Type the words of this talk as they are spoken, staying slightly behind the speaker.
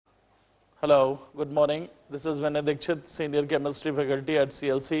Hello, good morning. This is Vinay Dikshit, Senior Chemistry Faculty at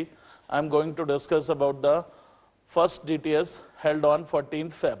CLC. I'm going to discuss about the first DTS held on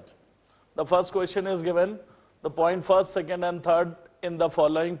 14th Feb. The first question is given, the point first, second and third in the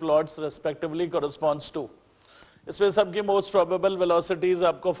following plots respectively corresponds to. इसमें सबकी most probable velocities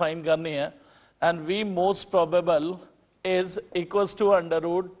आपको find करनी है and V most probable is equals to under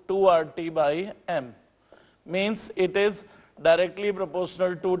root 2RT by M. Means it is directly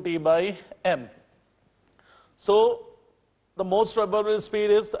proportional to T by M. So the most probable speed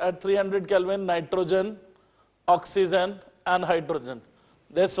is at 300 Kelvin nitrogen, oxygen and hydrogen.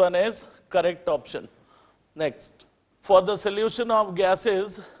 This one is correct option. Next. For the solution of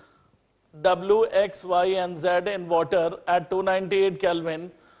gases W, X, Y and Z in water at 298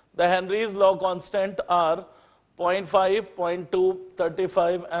 Kelvin, the Henry's law constant are 0.5, 0.2,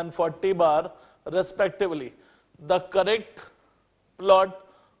 35 and 40 bar respectively. The correct plot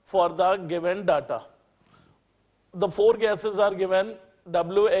for the given data. The four gases are given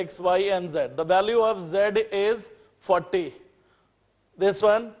W, X, Y and Z. The value of Z is 40. This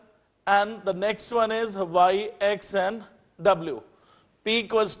one, and the next one is Y, X and W. P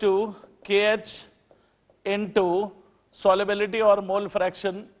equals to KH into solubility or mole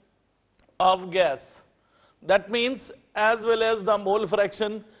fraction of gas. That means as well as the mole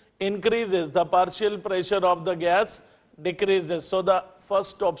fraction increases, the partial pressure of the gas decreases. So the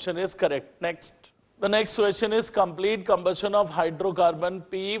first option is correct. Next. The next question is complete combustion of hydrocarbon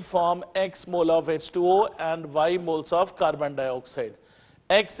P form X mole of H2O and Y moles of carbon dioxide.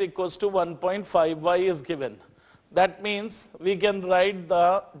 X equals to 1.5, Y is given. That means we can write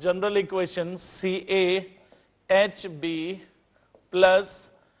the general equation CaHB plus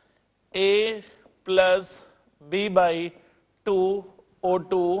A plus B by 2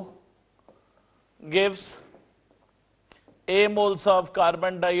 O2 gives A moles of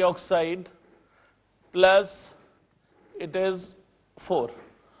carbon dioxide plus it is 4.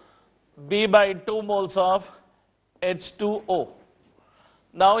 B by 2 moles of H2O.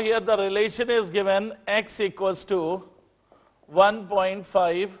 Now here the relation is given X equals to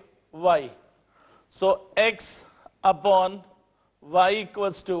 1.5 Y. So X upon Y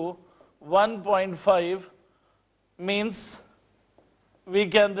equals to 1.5 means we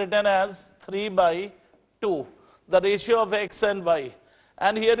can written as 3 by 2. The ratio of X and Y.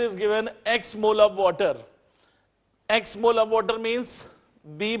 And here is given X mole of water. X mole of water means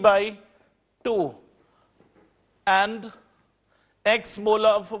B by 2. And X mole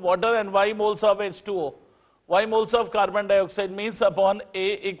of water and Y moles of H2O. Y moles of carbon dioxide means upon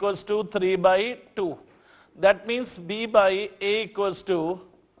A equals to 3 by 2. That means B by A equals to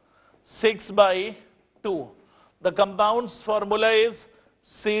 6 by 2. The compound's formula is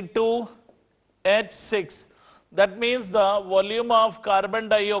C2H6. That means the volume of carbon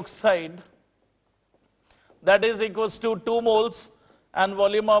dioxide that is equals to 2 moles and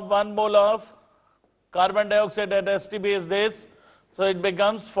volume of 1 mole of carbon dioxide at STB is this. So it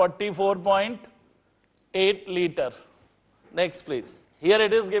becomes 44.8 liter. Next please. Here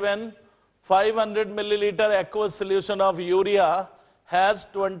it is given 500 milliliter aqueous solution of urea has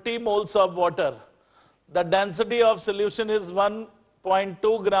 20 moles of water. The density of solution is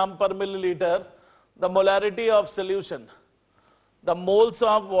 1.2 gram per milliliter. The molarity of solution. The moles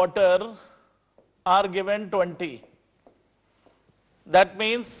of water are given 20. That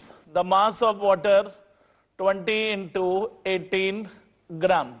means the mass of water 20 into 18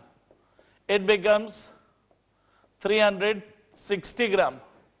 gram. It becomes 360 gram.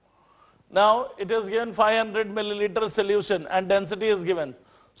 Now it is given 500 milliliter solution and density is given.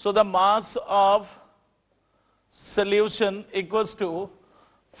 So the mass of solution equals to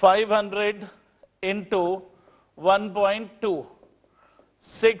 500 into 1.2,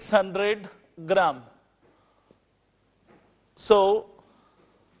 600 gram. So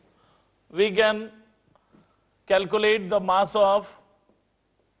we can calculate the mass of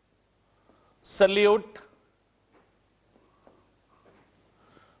solute,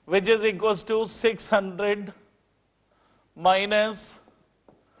 which is equals to 600 minus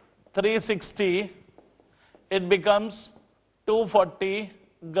 360, it becomes 240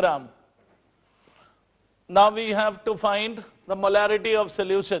 gram. Now we have to find the molarity of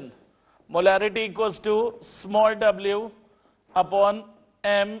solution. Molarity equals to small w upon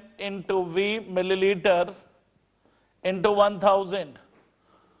m into V milliliter into 1000.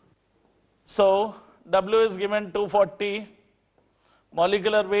 So W is given 240,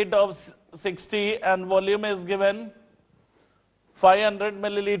 molecular weight of 60 and volume is given 500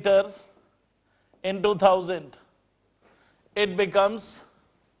 milliliter into 1000. It becomes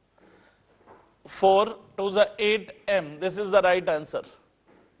 4 to the 8 m. This is the right answer.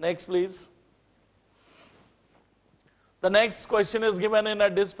 Next, please. The next question is given in a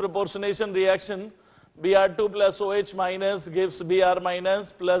disproportionation reaction. Br2 plus OH minus gives Br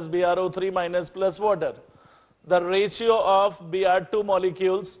minus plus BrO3 minus plus water. The ratio of Br2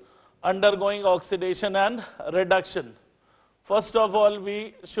 molecules undergoing oxidation and reduction. First of all,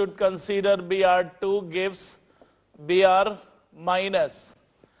 we should consider Br2 gives Br minus.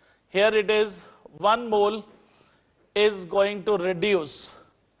 Here it is 1 mole is going to reduce,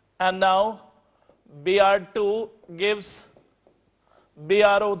 and now Br2 gives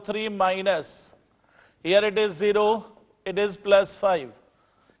BrO3 minus. Here it is 0, it is plus 5.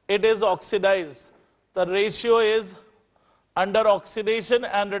 It is oxidized. The ratio is under oxidation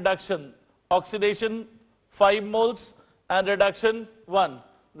and reduction. Oxidation 5 moles and reduction 1.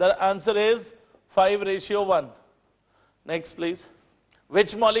 The answer is 5:1. Next, please.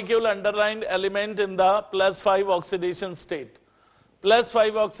 Which molecule underlined element in the plus 5 oxidation state? Plus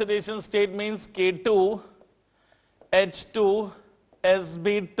 5 oxidation state means K2, H2,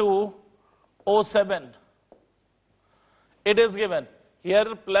 Sb2, O7. It is given.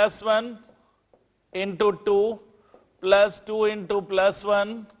 Here plus 1 into 2, plus 2 into plus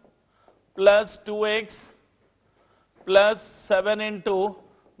 1, plus 2x, plus 7 into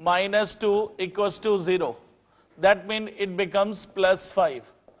minus 2 equals to 0. That means it becomes plus 5.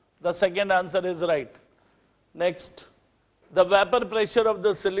 The second answer is right. Next. The vapor pressure of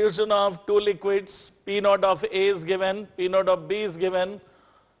the solution of two liquids, P0 of A is given, P0 of B is given,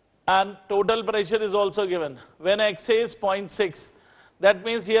 and total pressure is also given. When XA is 0.6, that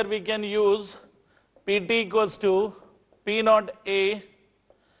means here we can use PT equals to P0 A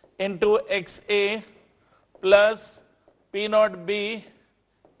into XA plus P0 B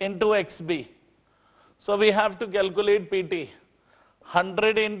into XB. So we have to calculate PT.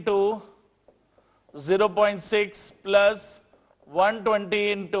 100 into 0.6 plus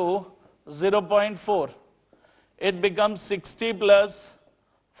 120 into 0.4. It becomes 60 plus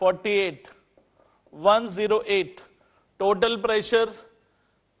 48. 108. Total pressure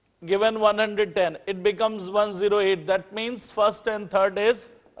given 110. It becomes 108. That means first and third is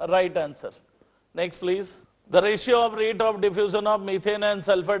right answer. Next, please. The ratio of rate of diffusion of methane and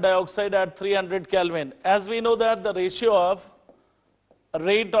sulfur dioxide at 300 Kelvin. As we know that the ratio of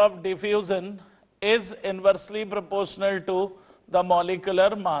rate of diffusion is inversely proportional to the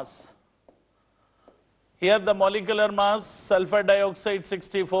molecular mass. Here the molecular mass, sulfur dioxide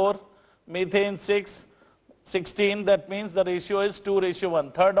 64, methane 16, that means the ratio is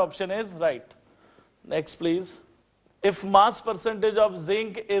 2:1. Third option is right. Next, please. If mass percentage of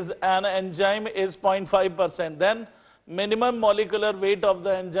zinc is an enzyme is 0.5%, then minimum molecular weight of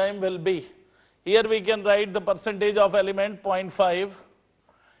the enzyme will be. Here we can write the percentage of element 0.5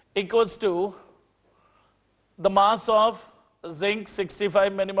 equals to the mass of zinc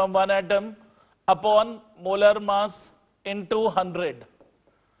 65 minimum 1 atom upon molar mass into 100.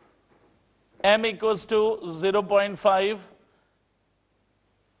 M equals to 0.5.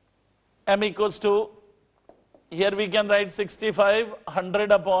 M equals to, here we can write 65,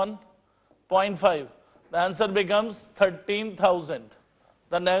 100 upon 0.5. The answer becomes 13,000.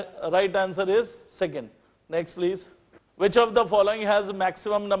 The right answer is second. Next, please. Which of the following has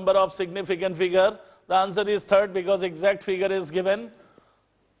maximum number of significant figure? The answer is third, because exact figure is given.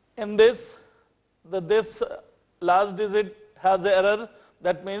 In this, this last digit has error.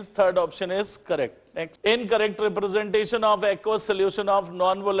 That means third option is correct. Next. Incorrect representation of aqueous solution of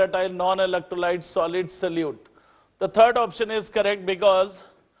non-volatile, non-electrolyte solid solute. The third option is correct, because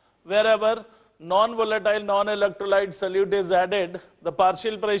wherever non-volatile, non-electrolyte solute is added, the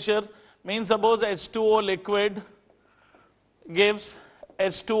partial pressure means suppose H2O liquid gives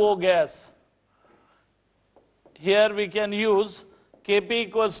H2O gas. Here we can use Kp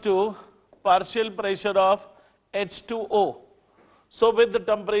equals to partial pressure of H2O. So with the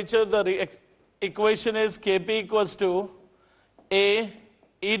temperature, the equation is Kp equals to A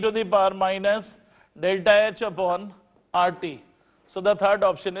e to the power minus delta H upon RT. So the third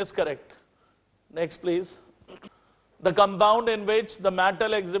option is correct. Next, please. The compound in which the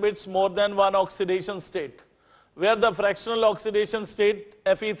metal exhibits more than one oxidation state, where the fractional oxidation state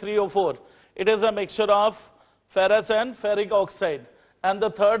Fe3O4, it is a mixture of ferrous and ferric oxide, and the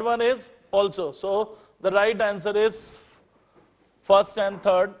third one is also. So the right answer is first and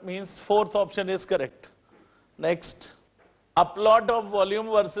third, means fourth option is correct. Next. A plot of volume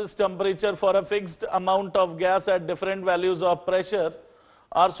versus temperature for a fixed amount of gas at different values of pressure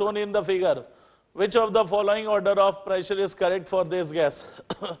are shown in the figure. Which of the following order of pressure is correct for this gas?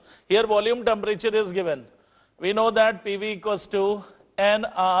 Here volume temperature is given. We know that PV equals to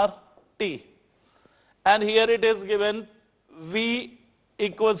nRT. And here it is given V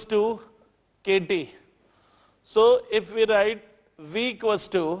equals to Kt. So if we write V equals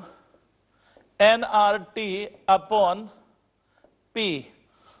to nRT upon P.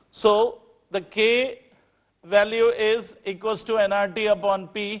 So the K value is equals to nRT upon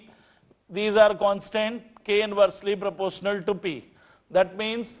P. These are constant, K inversely proportional to P. That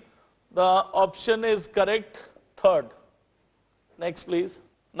means the option is correct, third. Next please.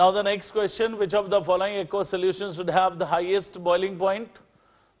 Now the next question, which of the following aqueous solutions should have the highest boiling point?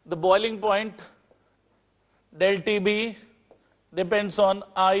 The boiling point del TB depends on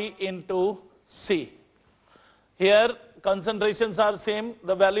I into C. Here concentrations are same.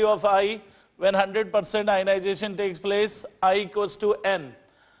 The value of I when 100% ionization takes place, I equals to N.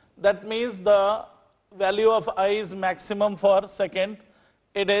 That means the value of I is maximum for second.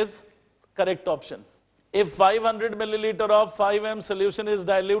 It is correct option. If 500 milliliter of 5M solution is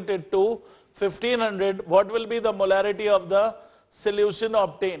diluted to 1500, what will be the molarity of the solution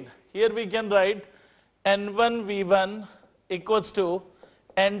obtained? Here we can write N1V1 equals to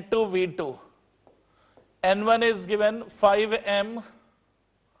N2V2. N1 is given 5M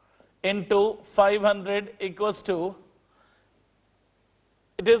into 500 equals to,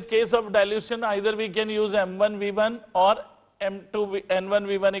 it is case of dilution, either we can use M1V1 or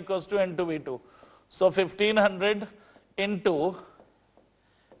N1V1 equals to N2V2. So 1500 into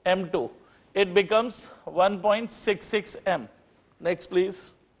M2, it becomes 1.66 M. Next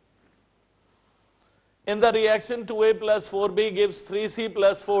please. In the reaction 2A plus 4B gives 3C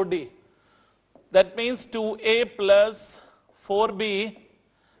plus 4D. That means 2A plus 4B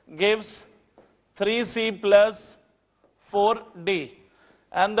gives 3C plus 4D.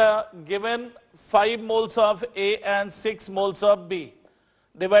 And the given 5 moles of A and 6 moles of B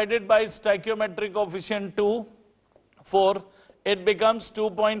divided by stoichiometric coefficient 2, 4, it becomes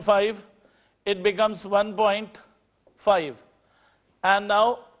 2.5, it becomes 1.5. And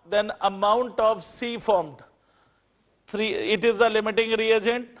now then amount of C formed, 3, it is a limiting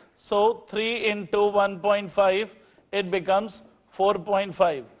reagent, so 3 into 1.5, it becomes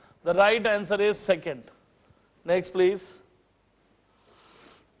 4.5. The right answer is second. Next please.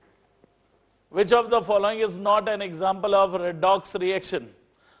 Which of the following is not an example of redox reaction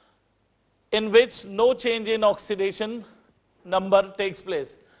in which no change in oxidation number takes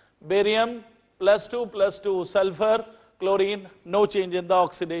place? Barium +2+2, sulfur, chlorine, no change in the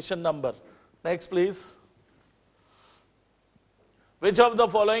oxidation number. Next please. Which of the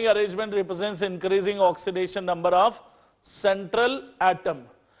following arrangement represents increasing oxidation number of central atom?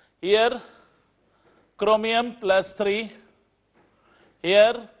 Here chromium +3,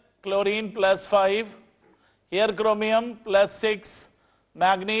 here chlorine +5, here chromium +6,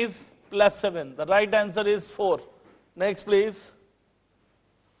 manganese +7. The right answer is 4. Next please.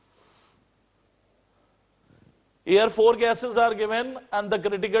 Here 4 gases are given and the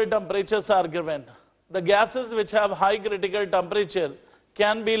critical temperatures are given. The gases which have high critical temperature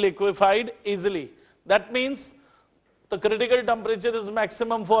can be liquefied easily. That means the critical temperature is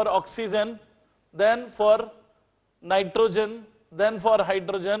maximum for oxygen, then for nitrogen, then for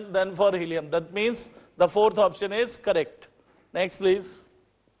hydrogen, then for helium. That means the fourth option is correct. Next please.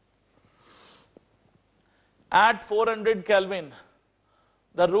 At 400 Kelvin,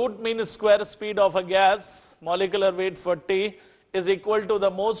 the root mean square speed of a gas, molecular weight 40, is equal to the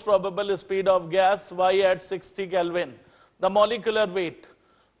most probable speed of gas Y at 60 Kelvin. The molecular weight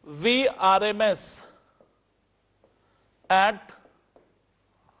Vrms at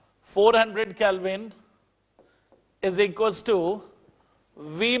 400 Kelvin is equals to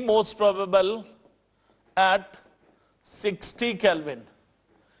V most probable at 60 Kelvin.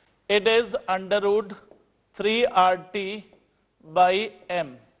 It is under root 3 RT by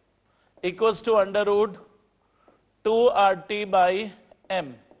M equals to under root 2 RT by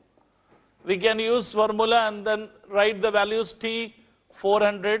M. We can use formula and then write the values T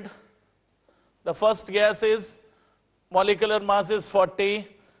 400. The first gas is molecular mass is 40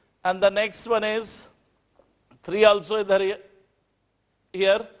 and the next one is 3 also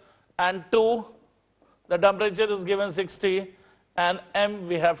here and 2, the temperature is given 60 and M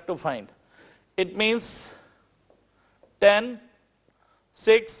we have to find. It means 10,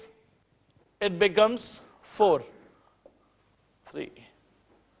 6, it becomes 4, 3,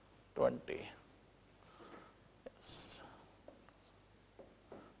 20, yes.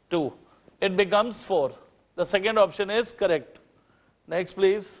 2, it becomes 4. The second option is correct. Next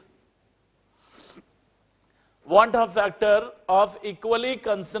please. Want a factor of equally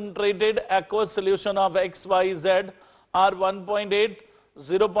concentrated aqueous solution of X, Y, Z are 1.8,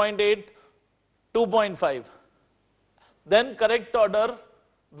 0.8, 2.5. Then correct order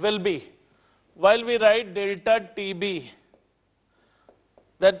will be, while we write delta TB,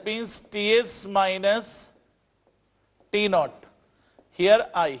 That means Ts minus T naught. Here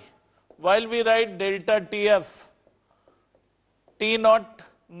I. While we write delta Tf, T naught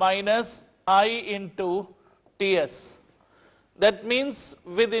minus I into Ts. That means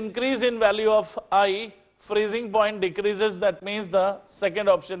with increase in value of I, freezing point decreases. That means the second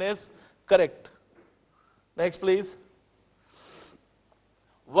option is correct. Next please.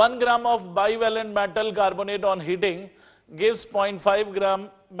 1 gram of bivalent metal carbonate on heating gives 0.5 gram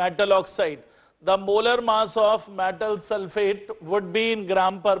metal oxide. The molar mass of metal sulfate would be in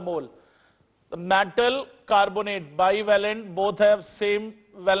gram per mole. The metal carbonate bivalent both have same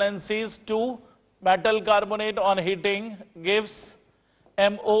valencies. 2 metal carbonate on heating gives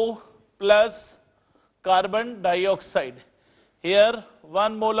MO plus carbon dioxide. Here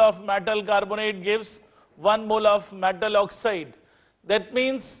 1 mole of metal carbonate gives 1 mole of metal oxide. That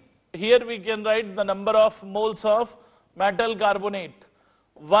means here we can write the number of moles of metal carbonate.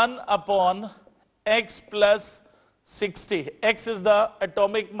 1 upon X plus 60. X is the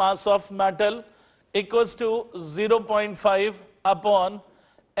atomic mass of metal equals to 0.5 upon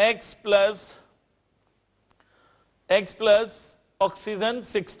X plus oxygen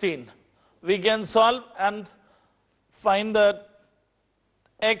 16. We can solve and find that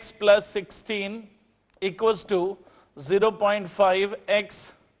X plus 16 equals to 0.5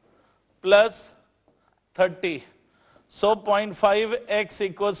 X plus 30. So 0.5 X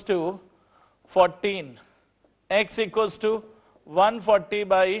equals to 14. X equals to 140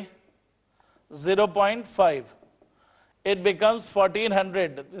 by 0.5. It becomes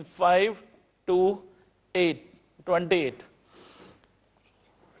 1400. 5 to 8. 28.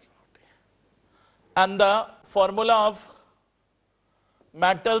 And the formula of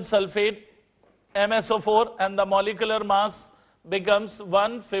metal sulfate MSO4 and the molecular mass becomes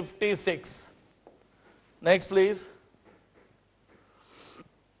 156. Next please.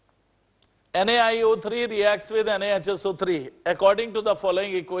 NaIO3 reacts with NaHSO3 according to the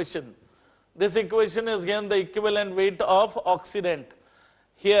following equation. This equation is given the equivalent weight of oxidant.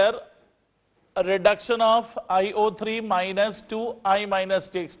 Here a reduction of IO3 minus 2I minus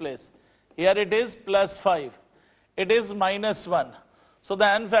takes place. Here it is plus 5. It is minus 1. So the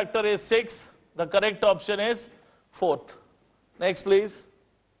N factor is 6. The correct option is 4th. Next please.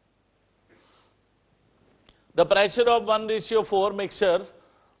 The pressure of 1:4 mixture,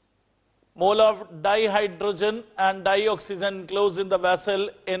 mole of dihydrogen and dioxygen enclosed in the vessel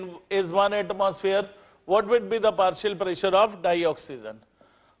is 1 atmosphere. What would be the partial pressure of dioxygen?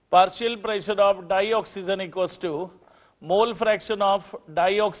 Partial pressure of dioxygen equals to mole fraction of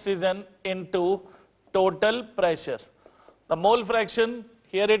dioxygen into total pressure. The mole fraction,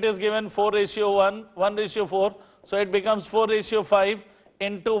 here it is given 4:1, 1:4, so it becomes 4:5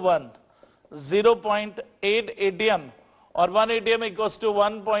 into 1. 0.8 atm or 1 atm equals to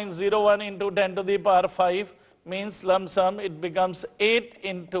 1.01 into 10 to the power 5 means lump sum it becomes 8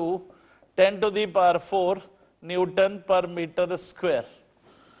 into 10 to the power 4 Newton per meter square.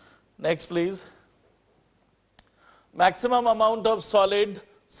 Next please. Maximum amount of solid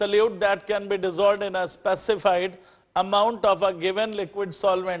solute that can be dissolved in a specified amount of a given liquid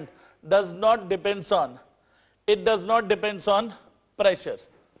solvent does not depends on, it does not depends on pressure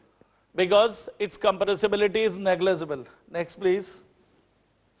because its compressibility is negligible. Next please.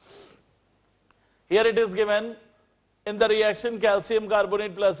 Here it is given in the reaction calcium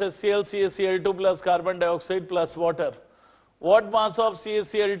carbonate plus HCl CaCl2 plus carbon dioxide plus water. What mass of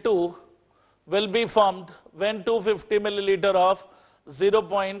CaCl2 will be formed when 250 milliliter of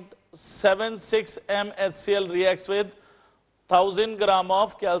 0.76 m HCl reacts with 1000 gram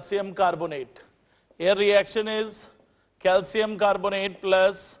of calcium carbonate. Here reaction is calcium carbonate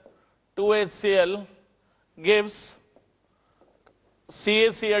plus 2HCl gives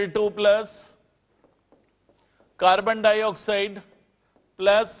CaCl2 plus carbon dioxide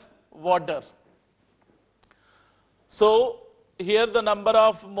plus water. So here the number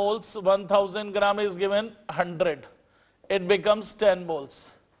of moles 1000 gram is given 100. It becomes 10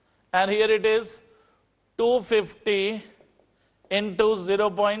 moles. And here it is 250 into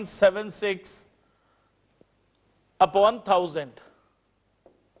 0.76 upon 1000.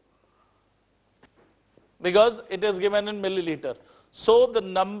 Because it is given in milliliter. So the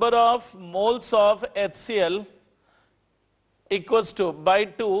number of moles of HCl equals to by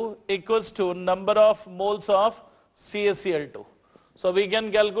 2 equals to number of moles of CaCl2. So we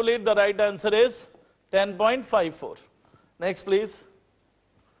can calculate the right answer is 10.54. Next please.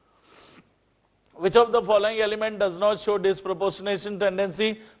 Which of the following element does not show disproportionation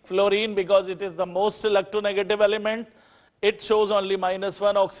tendency? Fluorine, because it is the most electronegative element. It shows only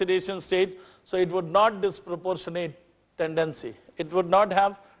 -1 oxidation state, so it would not disproportionate tendency. It would not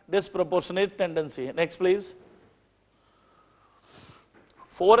have disproportionate tendency. Next, please.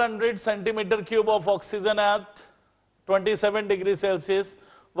 400 centimeter cube of oxygen at 27 degrees Celsius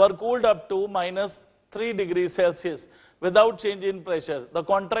were cooled up to minus 3 degrees Celsius without change in pressure. The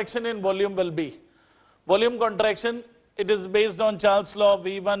contraction in volume will be. Volume contraction, it is based on Charles' law,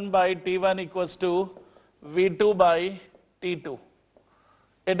 V1 by T1 equals to V2 by T2.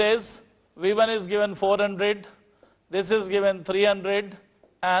 It is, V1 is given 400, this is given 300,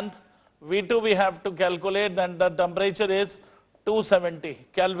 and V2 we have to calculate, then the temperature is 270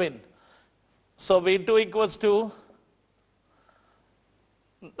 Kelvin. So V2 equals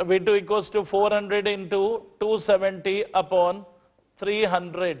to 400 into 270 upon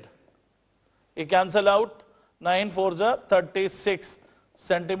 300. You cancel out, 9 4s are 36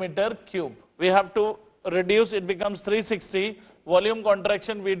 centimeter cube. We have to reduce, it becomes 360. Volume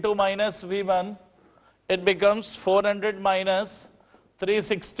contraction V2 minus V1, it becomes 400 minus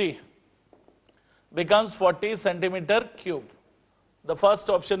 360, becomes 40 centimeter cube. The first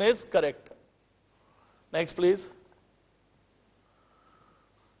option is correct. Next, please.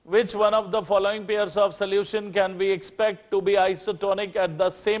 Which one of the following pairs of solution can we expect to be isotonic at the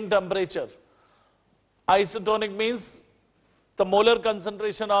same temperature? Isotonic means the molar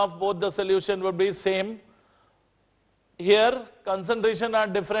concentration of both the solution would be same. Here concentration are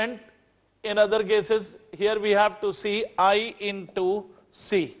different. In other cases, here we have to see I into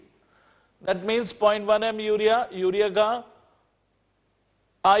C. That means 0.1 m urea ka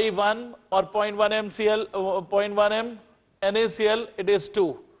I1 or 0.1 MCl, 0.1 m NaCl, it is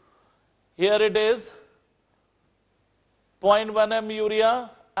 2. Here it is 0.1 m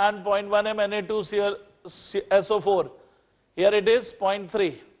urea and 0.1 m Na2Cl SO4. Here it is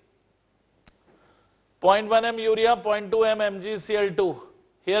 0.3. 0.1 m urea, 0.2 m MgCl2.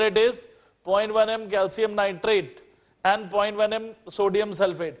 Here it is 0.1 m calcium nitrate and 0.1 m sodium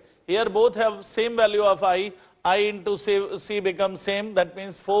sulfate. Here both have same value of I into C becomes same. That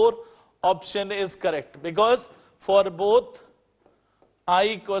means 4 option is correct because for both I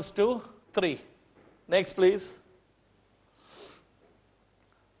equals to 3. Next, please.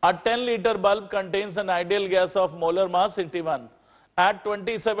 A 10-liter bulb contains an ideal gas of molar mass 81 at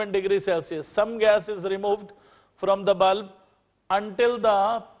 27 degrees Celsius. Some gas is removed from the bulb until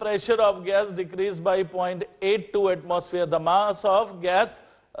the pressure of gas decreased by 0.82 atmosphere. The mass of gas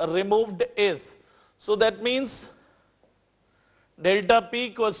removed is. So that means delta P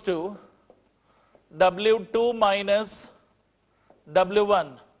equals to W2 minus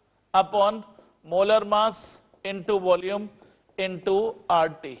W1 upon molar mass into volume into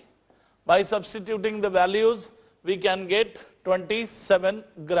RT. By substituting the values, we can get 27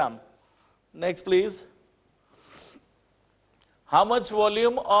 gram. Next, please. How much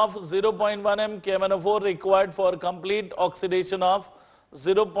volume of 0.1 m KMnO4 required for complete oxidation of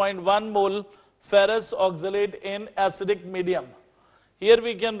 0.1 mole ferrous oxalate in acidic medium? Here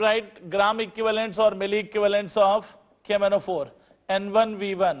we can write gram equivalents or milli equivalents of KMnO4. N1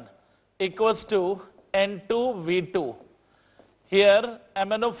 V1 equals to N2 V2. Here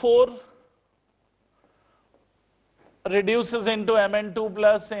MnO4 reduces into Mn2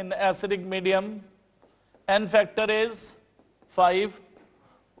 plus in acidic medium. N factor is 5,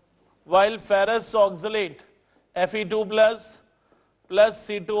 while ferrous oxalate Fe2 plus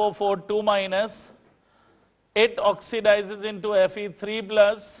C2O4 2 minus, it oxidizes into Fe3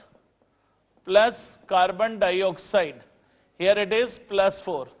 plus carbon dioxide. Here it is plus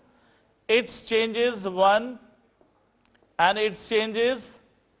 4. Its change is 1 and its change is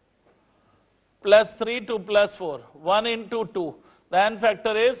plus 3 to plus 4. 1 into 2. The N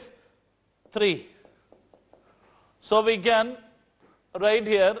factor is 3. So we can write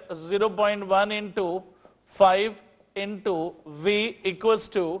here 0.1 into 5 into V equals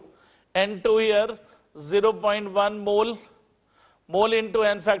to N2 here 0.1 mole. Mole into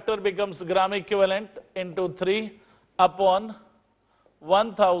N factor becomes gram equivalent into 3 upon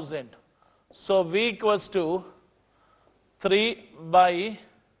 1000. So V equals to 3 by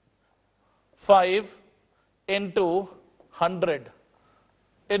 5 into 100.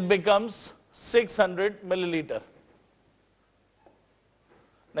 It becomes 600 milliliter.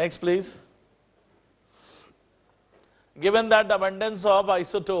 Next, please. Given that abundance of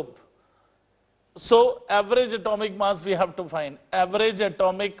isotope, so average atomic mass we have to find. Average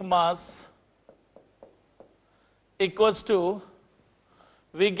atomic mass equals to,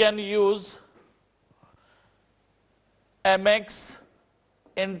 we can use mx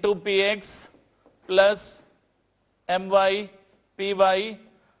into px plus my py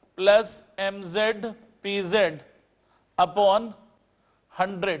plus mz pz upon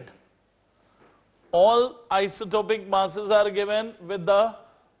 100. All isotopic masses are given with the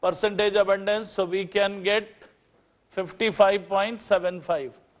percentage abundance, so we can get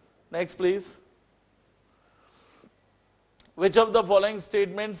 55.75. Next, please. Which of the following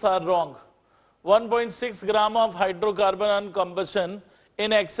statements are wrong? 1.6 gram of hydrocarbon on combustion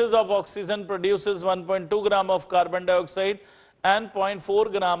in excess of oxygen produces 1.2 gram of carbon dioxide and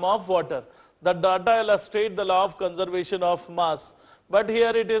 0.4 gram of water. The data illustrate the law of conservation of mass. But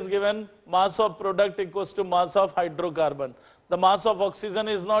here it is given mass of product equals to mass of hydrocarbon. The mass of oxygen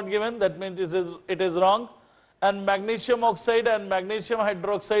is not given, that means it is wrong. And magnesium oxide and magnesium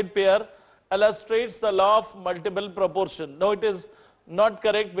hydroxide pair illustrates the law of multiple proportion. No, it is not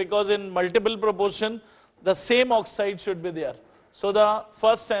correct, because in multiple proportion, the same oxide should be there. So the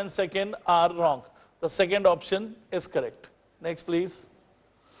first and second are wrong. The second option is correct. Next, please.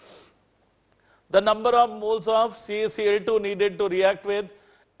 The number of moles of CaCl2 needed to react with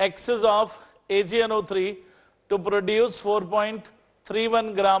excess of AgNO3 to produce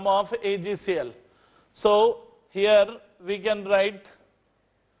 4.31 gram of AgCl. So here we can write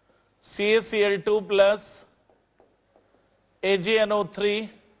CaCl2 plus AgNO3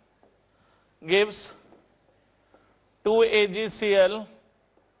 gives 2 AgCl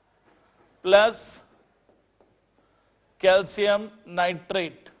plus calcium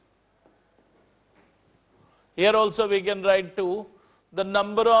nitrate. Here also we can write 2. The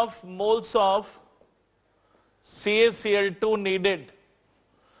number of moles of CaCl2 needed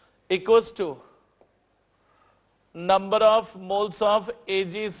equals to number of moles of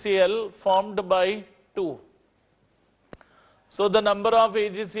AgCl formed by 2. So the number of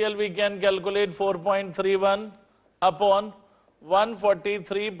AgCl we can calculate 4.31 upon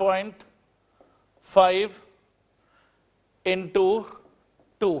 143.5 into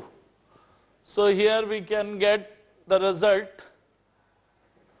 2. So here we can get the result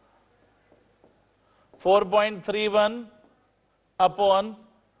 4.31 upon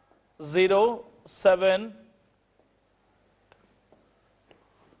 0.7.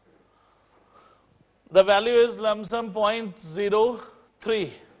 The value is lump sum 0.03.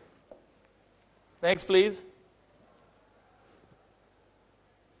 Next, please.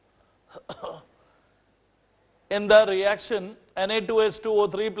 In the reaction,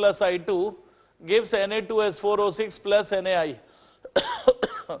 Na2H2O3 plus I2 gives Na2H4O6 plus NaI.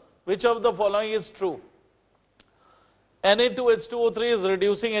 Which of the following is true? Na2H2O3 is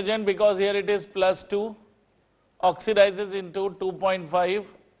reducing agent because here it is plus 2, oxidizes into 2.5.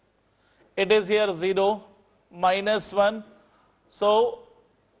 It is here 0, minus 1. So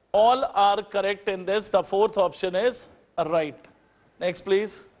all are correct in this. The fourth option is right. Next,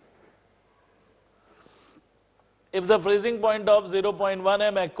 please. If the freezing point of 0.1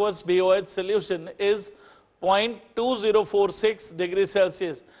 m aqueous BOH solution is 0.2046 degrees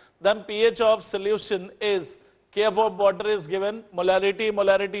Celsius, then pH of solution is, Kf of water is given,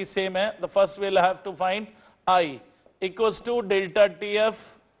 molarity same hai. The first we'll have to find I equals to delta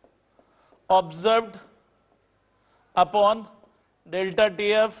TF observed upon delta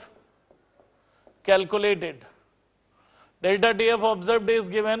TF calculated. Delta TF observed is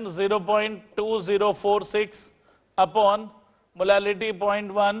given 0.2046 upon molarity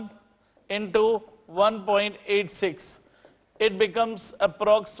 0.1 into 1.86. It becomes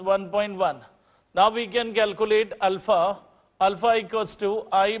approx 1.1. Now we can calculate alpha. Alpha equals to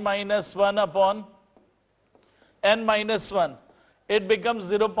I minus 1 upon n minus 1. It becomes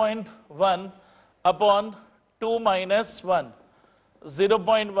 0.1 upon 2 minus 1.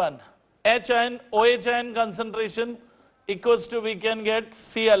 0.1. H ion, OH ion concentration equals to, we can get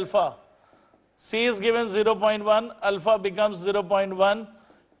C alpha. C is given 0.1, alpha becomes 0.1,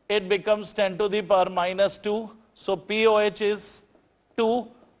 it becomes 10 to the power minus 2. So POH is 2,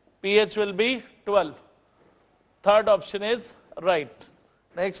 pH will be 12. Third option is right.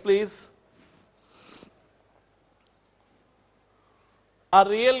 Next, please. A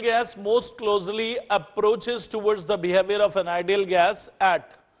real gas most closely approaches towards the behavior of an ideal gas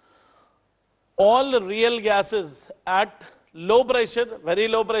at all real gases at low pressure, very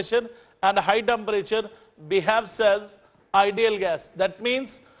low pressure and high temperature behaves as ideal gas. That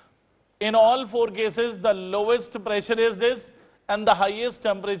means in all four cases the lowest pressure is this and the highest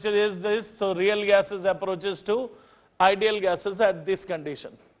temperature is this. So real gases approaches to ideal gases at this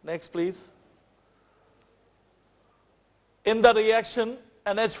condition. Next, please. In the reaction,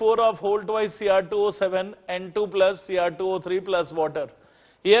 NH4 of whole twice Cr2O7, N2 plus Cr2O3 plus water.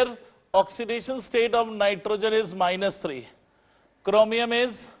 Here oxidation state of nitrogen is minus 3. Chromium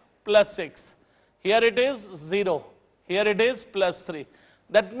is plus 6. Here it is 0. Here it is plus 3.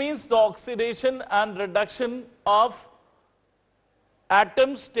 That means the oxidation and reduction of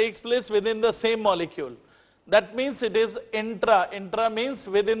atoms takes place within the same molecule. That means it is intra. Intra means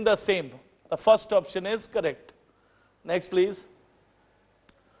within the same. The first option is correct. Next, please.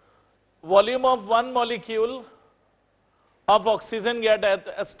 Volume of one molecule of oxygen gas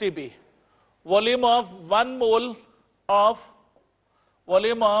at STP. Volume of 1 mole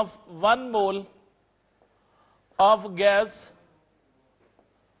of gas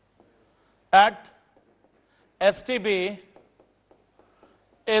at STP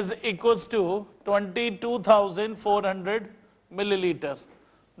is equals to 22,400 milliliter.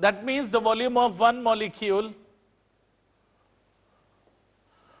 That means the volume of one molecule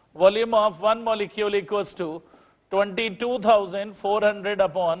equals to 22,400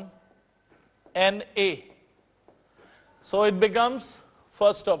 upon Na. So it becomes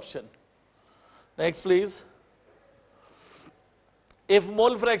first option. Next, please. If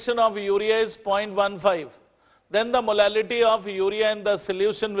mole fraction of urea is 0.15, then the molality of urea in the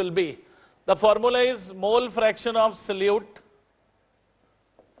solution will be, the formula is mole fraction of solute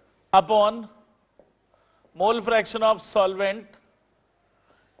upon mole fraction of solvent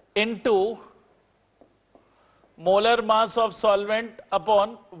into molar mass of solvent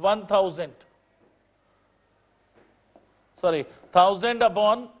upon 1000. 1000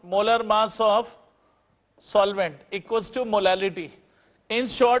 upon molar mass of solvent equals to molality. In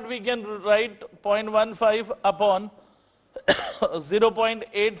short, we can write 0.15 upon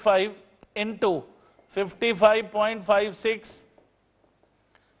 0.85 into 55.56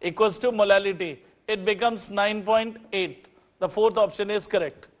 equals to molality. It becomes 9.8. The fourth option is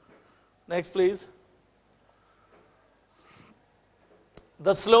correct. Next, please.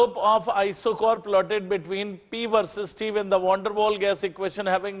 The slope of isochore plotted between P versus T when the van der Waals gas equation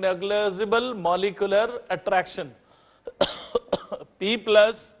having negligible molecular attraction. P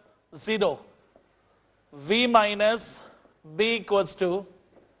plus 0, V minus B equals to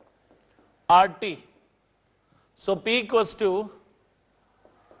RT. So P equals to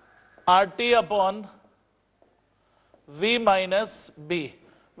RT upon V minus B.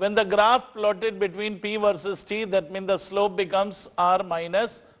 When the graph plotted between P versus T, that means the slope becomes R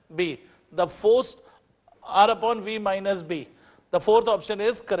minus B. The fourth R upon V minus B. The fourth option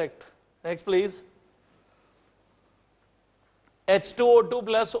is correct. Next, please. H2O2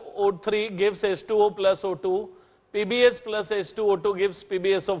 plus O3 gives H2O plus O2. PBS plus H2O2 gives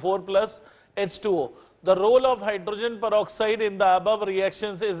PbSO4 plus H2O. The role of hydrogen peroxide in the above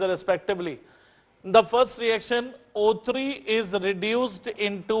reactions is respectively. In the first reaction, O3 is reduced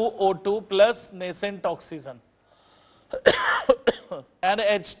into O2 plus nascent oxygen. And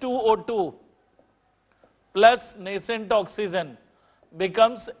H2O2 plus nascent oxygen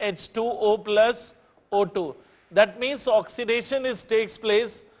becomes H2O plus O2. That means oxidation takes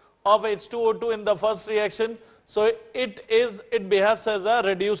place of H2O2 in the first reaction. So it behaves as a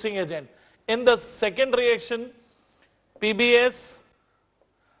reducing agent. In the second reaction, PBS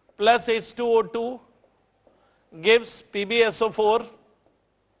plus H2O2 gives PbSO4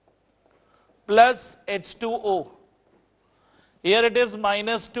 plus H2O. Here it is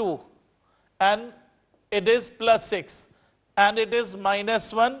minus 2 and it is plus 6 and it is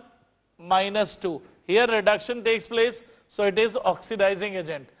minus 1, minus 2. Here reduction takes place, so it is oxidizing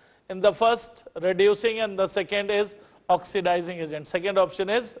agent. In the first, reducing, and the second is oxidizing agent. Second option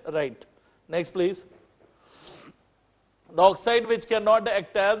is right. Next, please. The oxide which cannot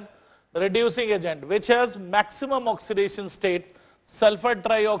act as reducing agent, which has maximum oxidation state, sulfur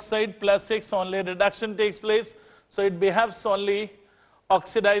trioxide plus 6 only reduction takes place, so it behaves only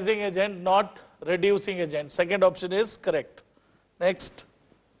oxidizing agent, not reducing agent. Second option is correct. Next.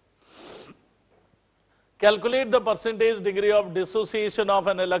 Calculate the percentage degree of dissociation of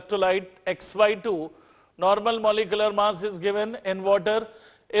an electrolyte XY2. Normal molecular mass is given in water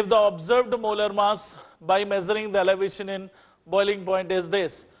if the observed molar mass by measuring the elevation in boiling point is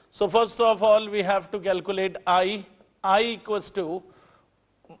this. So first of all, we have to calculate I. I equals to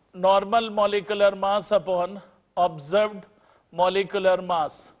normal molecular mass upon observed molecular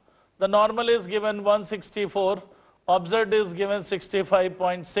mass. The normal is given 164, observed is given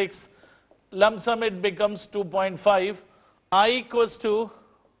 65.6. Lump sum it becomes 2.5. I equals to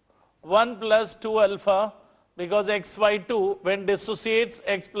 1 plus 2 alpha, because xy2 when dissociates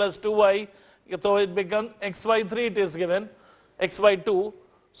x plus 2y, so it becomes xy3 it is given, xy2.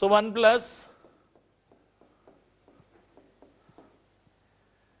 So 1 plus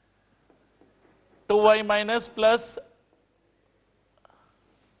y minus plus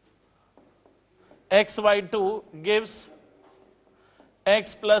xy2 gives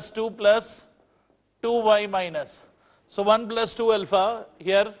x plus 2 plus 2y minus. So 1 plus 2 alpha,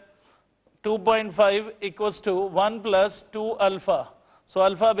 here 2.5 equals to 1 plus 2 alpha. So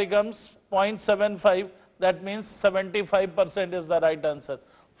alpha becomes 0.75. That means 75% is the right answer.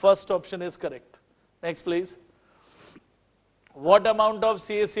 First option is correct. Next, please. What amount of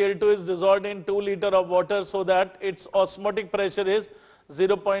CaCl2 is dissolved in 2 liters of water so that its osmotic pressure is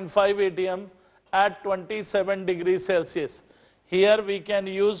 0.5 atm at 27 degrees Celsius? Here we can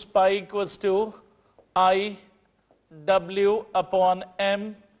use pi equals to I W upon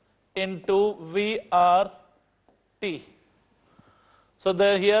M into VRT. So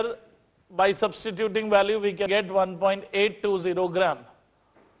here by substituting value we can get 1.820 gram.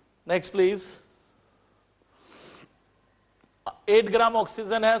 Next, please. 8 gram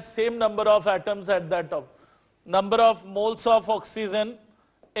oxygen has same number of atoms at the top. Number of moles of oxygen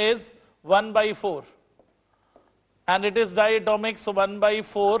is 1 by 4. And it is diatomic, so 1 by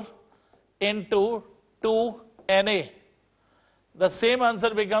 4 into 2 Na. The same answer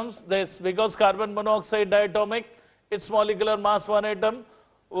becomes this, because carbon monoxide diatomic, its molecular mass 1 atom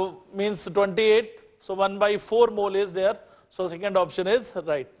means 28. So 1 by 4 mole is there. So second option is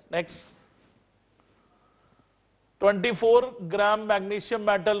right. Next. 24 gram magnesium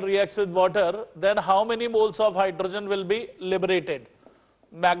metal reacts with water, then how many moles of hydrogen will be liberated?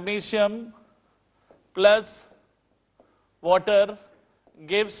 Magnesium plus water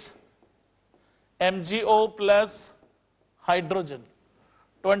gives MgO plus hydrogen.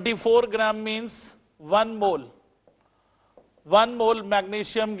 24 gram means 1 mole. 1 mole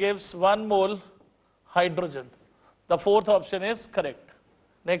magnesium gives 1 mole hydrogen. The fourth option is correct.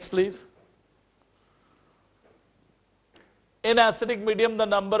 Next, please. In acidic medium, the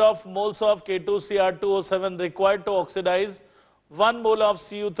number of moles of K2Cr2O7 required to oxidize 1 mole of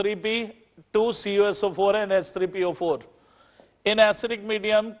Cu3P, 2 CuSO4 and H3PO4. In acidic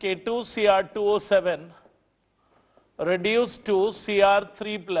medium, K2Cr2O7 reduced to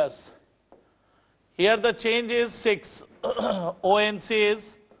Cr3+. Here the change is 6. ONC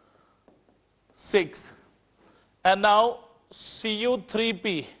is 6. And now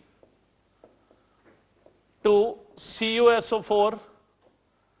Cu3P to CuSO4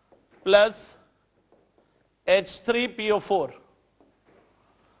 plus H3PO4.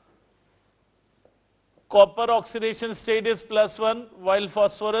 Copper oxidation state is +1 while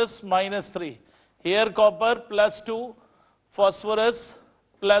phosphorus -3. Here copper +2, phosphorus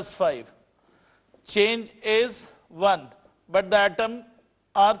 +5. Change is 1, but the atom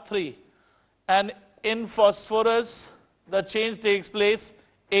are 3. And in phosphorus, the change takes place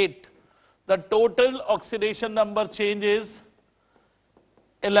 8. The total oxidation number change is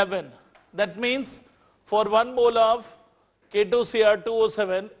 11. That means for 1 mole of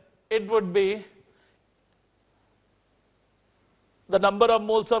K2Cr2O7, it would be the number of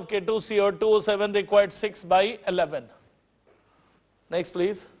moles of K2Cr2O7 required 6 by 11. Next,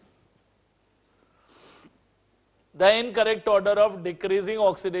 please. The incorrect order of decreasing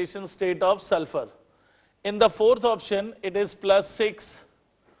oxidation state of sulfur. In the fourth option, it is +6,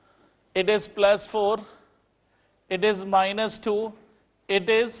 it is +4, it is -2, it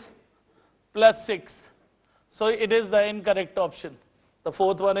is +6. So it is the incorrect option. The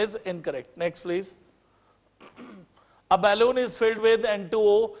fourth one is incorrect. Next, please. A balloon is filled with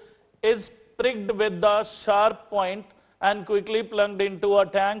N2O, is pricked with the sharp point and quickly plunged into a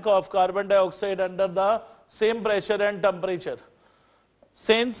tank of carbon dioxide under the same pressure and temperature.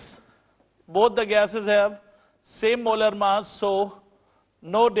 Since both the gases have same molar mass, so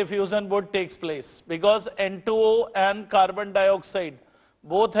no diffusion would take place, because N2O and carbon dioxide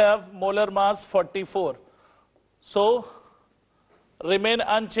both have molar mass 44. So remain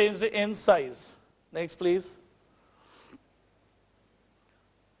unchanged in size. Next, please.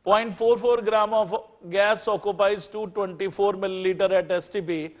 0.44 gram of gas occupies 224 milliliter at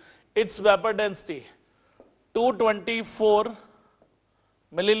STP. Its vapor density. 224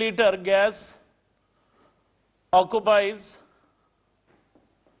 milliliter gas occupies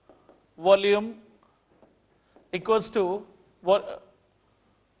volume equals to what?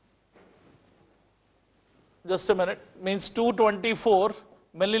 Just a minute. Means 224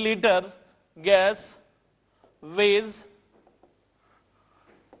 milliliter gas weighs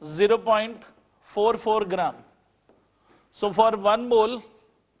 0.44 gram. So for 1 mole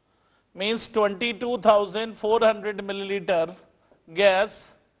means 22,400 milliliter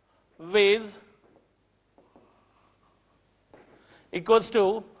gas weighs equals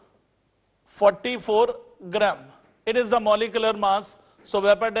to 44 gram. It is the molecular mass. So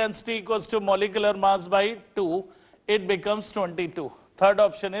vapor density equals to molecular mass by 2. It becomes 22. Third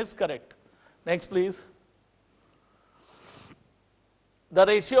option is correct. Next, please. The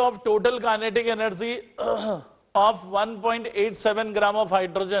ratio of total kinetic energy of 1.87 gram of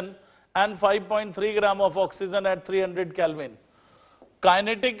hydrogen and 5.3 gram of oxygen at 300 Kelvin.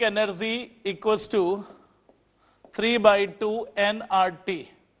 kinetic energy equals to 3 by 2 nRT.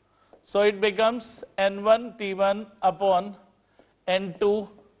 So it becomes N1 T1 upon N2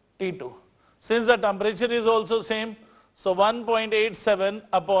 T2. Since the temperature is also same, so 1.87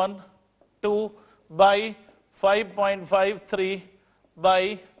 upon 2 by 5.53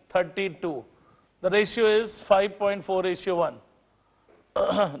 by 32. The ratio is 5.4:1.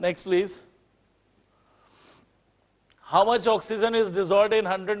 Next, please. How much oxygen is dissolved in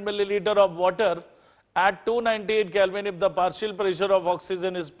 100 milliliter of water at 298 Kelvin if the partial pressure of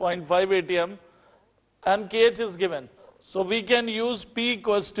oxygen is 0.5 atm and KH is given? So we can use P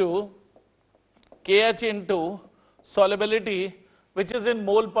equals to KH into solubility, which is in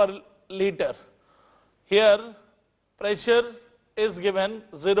mole per liter. Here pressure is given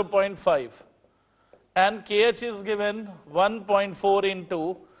 0.5 and KH is given 1.4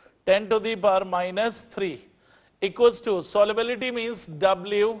 into 10 to the power minus 3 equals to, solubility means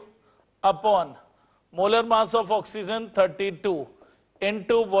W upon molar mass of oxygen 32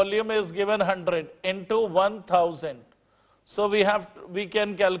 into volume is given 100 into 1000. So we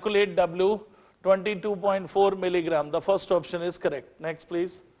can calculate W 22.4 milligram. The first option is correct. Next,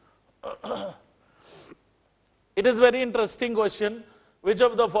 please. It is very interesting question. Which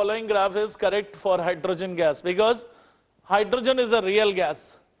of the following graph is correct for hydrogen gas? Because hydrogen is a real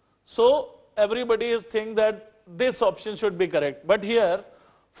gas. So everybody is thinking that this option should be correct. But here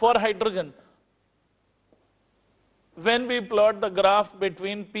for hydrogen, when we plot the graph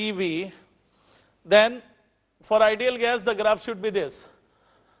between PV, then for ideal gas the graph should be this.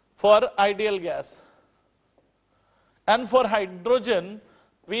 For ideal gas. And for hydrogen,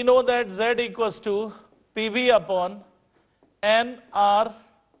 we know that Z equals to PV upon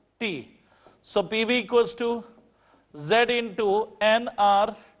nRT. So PV equals to Z into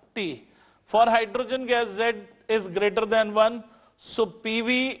nRT. For hydrogen gas, Z is greater than 1. So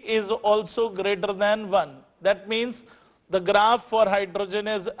PV is also greater than 1. That means the graph for hydrogen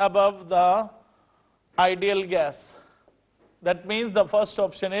is above the ideal gas. That means the first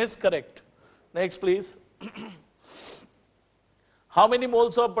option is correct. Next, please. How many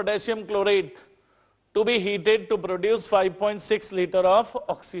moles of potassium chlorate to be heated to produce 5.6 liter of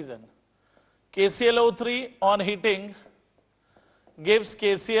oxygen? KClO3 on heating gives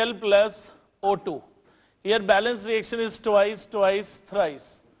KCl plus O2. Here balance reaction is twice,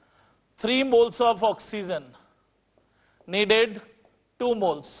 thrice. 3 moles of oxygen needed 2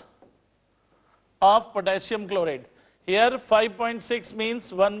 moles of potassium chloride. Here 5.6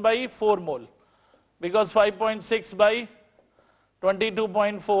 means 1 by 4 mole, because 5.6 by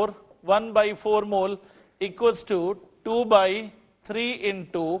 22.4, 1 by 4 mole equals to 2 by 3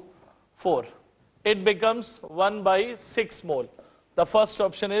 into 4. It becomes 1 by 6 mole. The first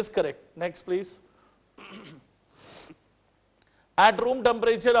option is correct. Next, please. At room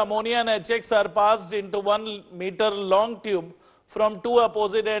temperature, ammonia and HX are passed into 1 meter long tube from 2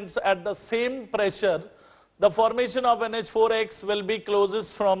 opposite ends at the same pressure. The formation of NH4X will be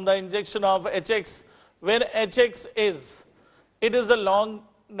closest from the injection of HX when HX is. It is a long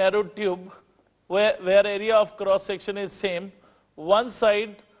narrow tube where area of cross section is same. One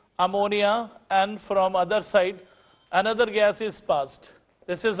side ammonia and from other side another gas is passed.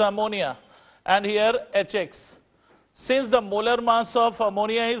 This is ammonia and here HX. Since the molar mass of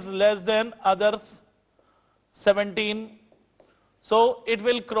ammonia is less than others 17, so it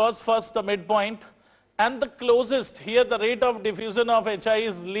will cross first the midpoint and the closest. Here the rate of diffusion of HI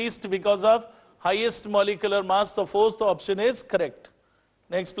is least because of highest molecular mass. The fourth option is correct.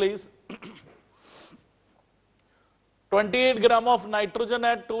 Next, please. 28 gram of nitrogen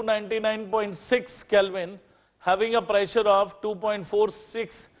at 299.6 Kelvin having a pressure of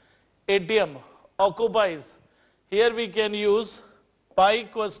 2.46 atm occupies. Here we can use pi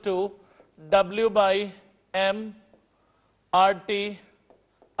equals to W by M RT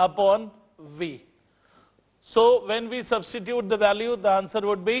upon V. So when we substitute the value, the answer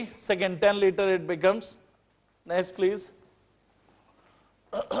would be second, 10 liter it becomes. Next, please.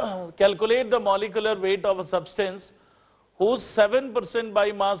 Calculate the molecular weight of a substance whose 7%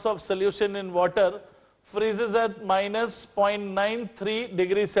 by mass of solution in water freezes at minus 0.93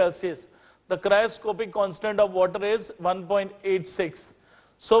 degrees Celsius. The cryoscopic constant of water is 1.86.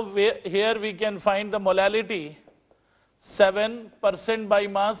 So here we can find the molality 7% by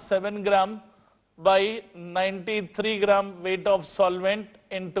mass 7 gram by 93 gram weight of solvent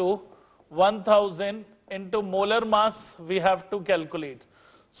into 1000 into molar mass we have to calculate.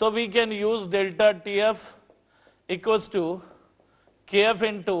 So we can use delta TF equals to KF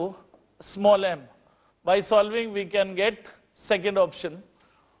into small m. By solving we can get second option.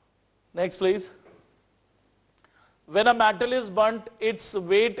 Next, please. When a metal is burnt, its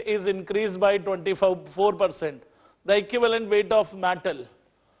weight is increased by 24%. The equivalent weight of metal,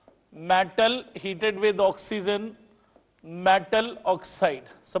 metal heated with oxygen, metal oxide.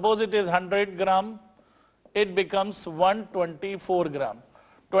 Suppose it is 100 gram, it becomes 124 gram.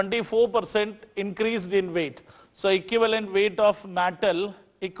 24% increased in weight. So equivalent weight of metal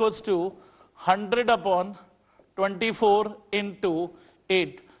equals to 100 upon 24 into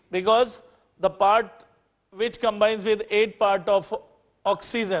 8. Because the part which combines with 8 part of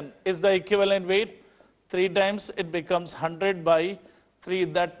oxygen is the equivalent weight. 3 times it becomes 100 by 3.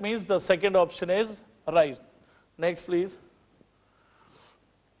 That means the second option is right. Next please.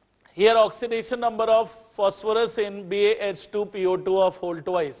 Here oxidation number of phosphorus in BaH2PO2 of whole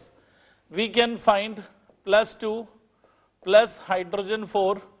twice. We can find plus 2 plus hydrogen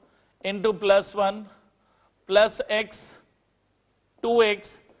 4 into plus 1 plus x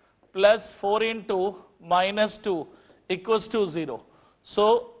 2x plus 4 into minus 2 equals to 0.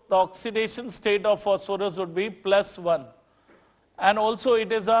 So the oxidation state of phosphorus would be plus 1. And also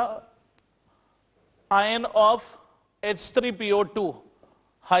it is a ion of H3PO2,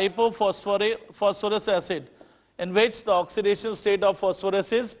 hypophosphorus acid, in which the oxidation state of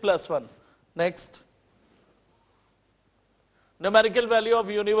phosphorus is plus 1. Next. Numerical value of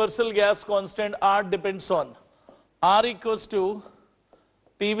universal gas constant R depends on R equals to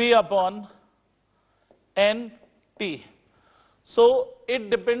PV upon NT. So it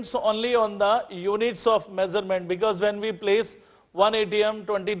depends only on the units of measurement, because when we place 1 atm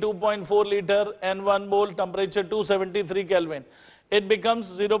 22.4 liter and 1 mole temperature 273 Kelvin, it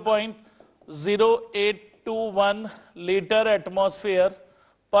becomes 0.0821 liter atmosphere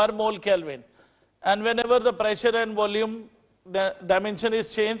per mole Kelvin. And whenever the pressure and volume dimension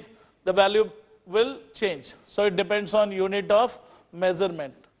is changed, the value will change. So it depends on unit of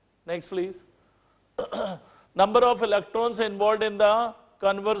measurement. Next please. Number of electrons involved in the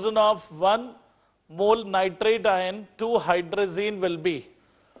conversion of 1 mole nitrate ion to hydrazine will be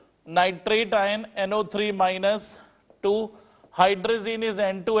nitrate ion NO3 minus 2, hydrazine is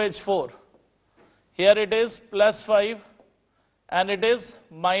N2H4. Here it is plus 5 and it is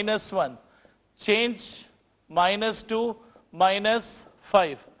minus 1. Change minus 2 minus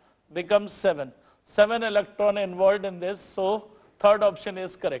 5 becomes 7. 7 electron involved in this, so third option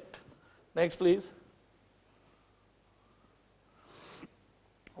is correct. Next please.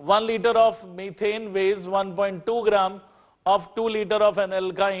 1 liter of methane weighs 1.2 gram of 2 liter of an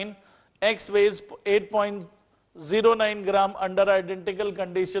alkyne. X weighs 8.09 gram under identical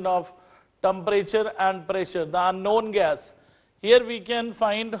condition of temperature and pressure. The unknown gas. Here we can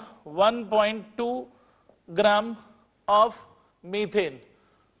find 1.2 gram of methane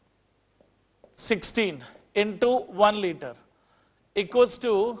 16 into 1 liter equals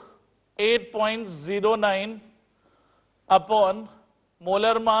to 8.09 upon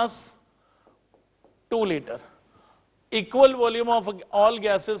molar mass 2 liter. Equal volume of all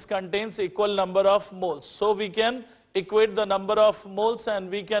gases contains equal number of moles. So we can equate the number of moles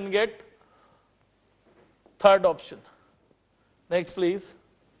and we can get third option. Next please.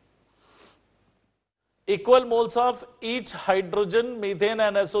 Equal moles of each hydrogen, methane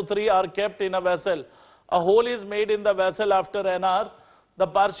and SO3 are kept in a vessel. A hole is made in the vessel after an hour. The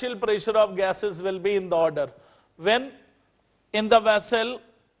partial pressure of gases will be in the order. When in the vessel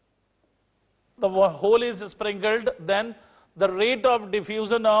the hole is sprinkled, then the rate of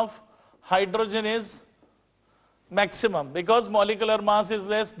diffusion of hydrogen is maximum, because molecular mass is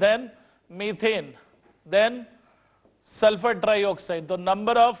less than methane, then sulfur trioxide. The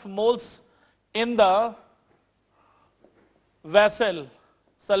number of moles in the vessel,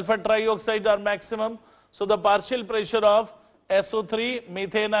 sulfur trioxide are maximum, so the partial pressure of SO3,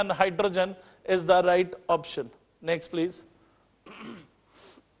 methane and hydrogen is the right option. Next please.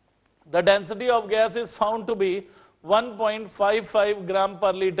 The density of gas is found to be 1.55 gram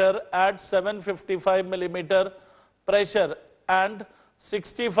per liter at 755 millimeter pressure and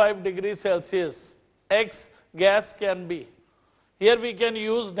 65 degrees Celsius. X gas can be. Here we can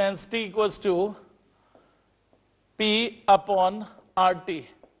use density equals to P upon RT,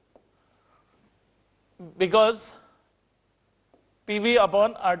 because PV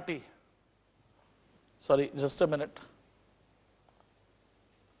upon RT. Sorry, just a minute.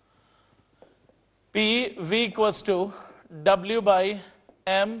 PV equals to W by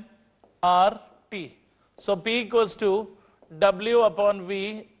M RT. So P equals to W upon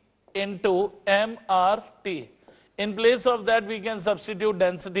V into MRT. In place of that, we can substitute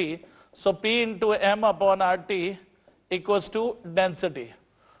density. So P into M upon RT equals to density.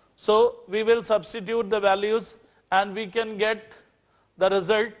 So we will substitute the values and we can get the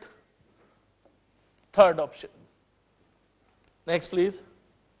result third option. Next, please.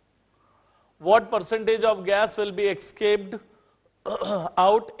 What percentage of gas will be escaped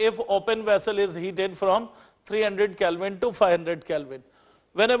out if open vessel is heated from 300 Kelvin to 500 Kelvin?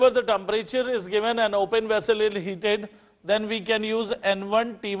 Whenever the temperature is given and open vessel is heated, then we can use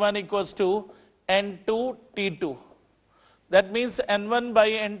N1 T1 equals to N2 T2. That means N1 by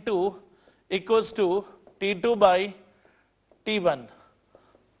N2 equals to T2 by T1.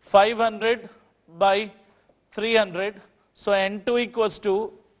 500 by 300. So N2 equals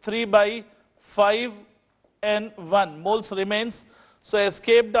to 3 by 5 N1. Moles remains. So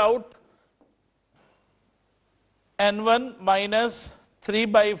escaped out N1 minus 3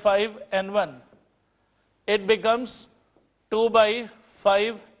 by 5 N1. It becomes 2 by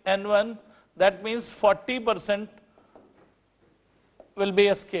 5 N1. That means 40% will be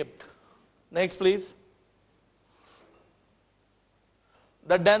escaped. Next, please.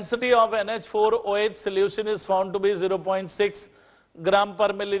 The density of NH4OH solution is found to be 0.6 gram per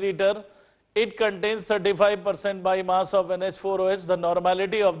milliliter. It contains 35% by mass of NH4OH, the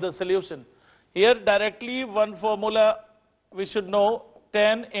normality of the solution. Here directly one formula we should know,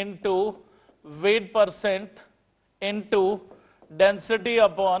 10 into weight percent into density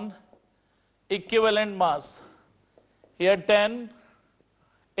upon equivalent mass. Here 10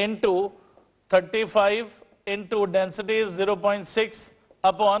 into 35 into density is 0.6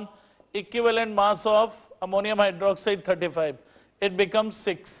 upon equivalent mass of ammonium hydroxide 35. It becomes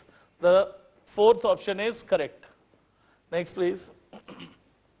 6. The fourth option is correct. Next, please.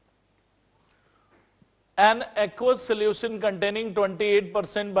 An aqueous solution containing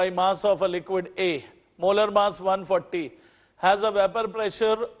 28% by mass of a liquid A, molar mass 140, has a vapor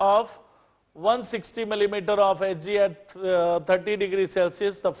pressure of 160 millimeter of Hg at 30 degrees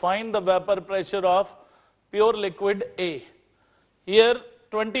Celsius. Find the vapor pressure of pure liquid A. Here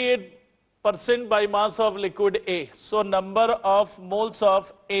 28% by mass of liquid A. So number of moles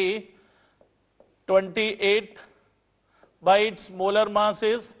of A, 28 by its molar mass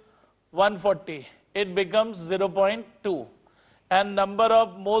is 140. It becomes 0.2. And number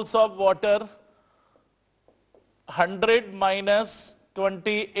of moles of water, 100 minus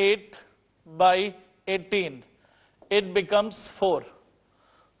 28 by 18. It becomes 4.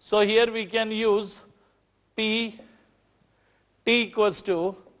 So here we can use P, T equals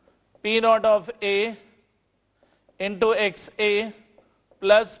to P naught of A into XA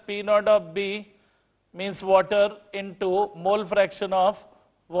plus P naught of B means water into mole fraction of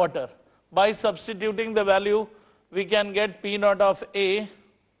water. By substituting the value, we can get P naught of A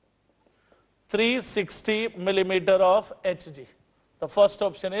 360 millimeter of Hg. The first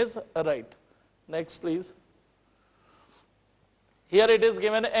option is right. Next, please. Here it is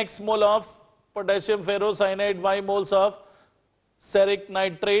given X mole of potassium ferrocyanide, Y moles of ferric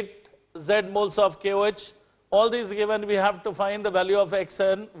nitrate, Z moles of KOH. All these given, we have to find the value of X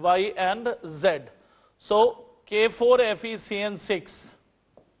and Y and Z. So K4FeCN6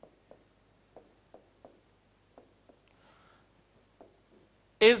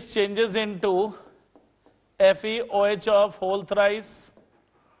 is changes into FeOH of whole thrice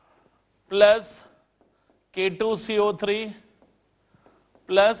plus K2CO3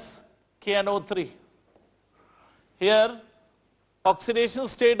 plus KNO3. Here oxidation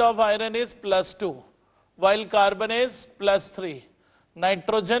state of iron is +2, while carbon is +3,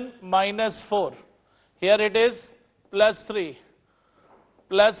 nitrogen -4. Here it is +3,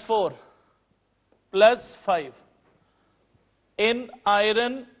 +4, +5. In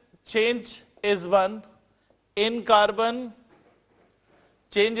iron, change is 1. In carbon,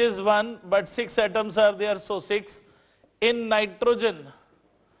 change is 1, but 6 atoms are there, so 6. In nitrogen,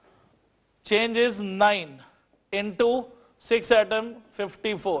 change is 9 into 6 atom,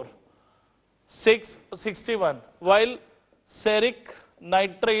 54. 61. While ferric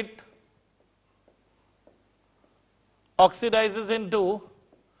nitrate oxidizes into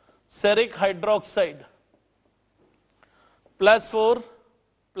ferric hydroxide, +4,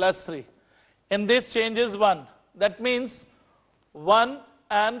 +3. In this change is 1. That means 1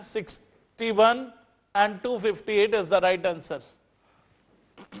 and 61 and 258 is the right answer.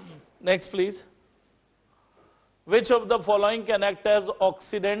 Next, please. Which of the following can act as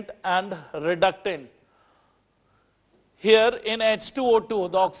oxidant and reductant? Here in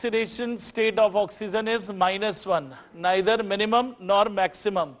H2O2, the oxidation state of oxygen is -1, neither minimum nor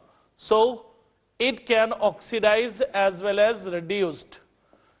maximum. So it can oxidize as well as reduced.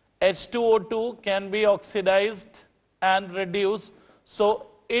 H2O2 can be oxidized and reduced, so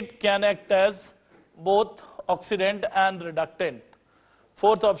it can act as both oxidant and reductant.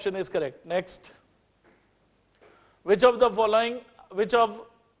 Fourth option is correct. Next. Which of the following,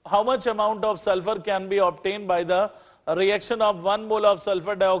 how much amount of sulfur can be obtained by the a reaction of 1 mole of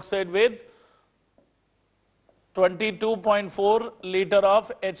sulfur dioxide with 22.4 liter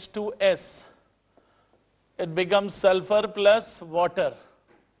of H2S. It becomes sulfur plus water.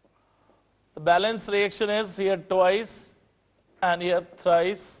 The balance reaction is here twice and here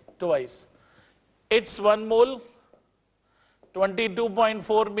thrice twice. It's 1 mole.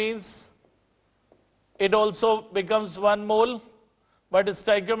 22.4 means it also becomes 1 mole, but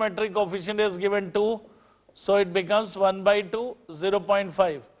stoichiometric coefficient is given 2, so it becomes 1 by 2,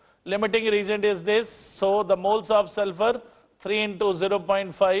 0.5. Limiting reagent is this, so the moles of sulfur 3 into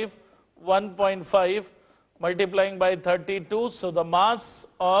 0.5, 1.5 multiplying by 32, so the mass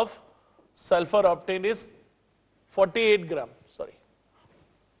of sulfur obtained is 48 gram.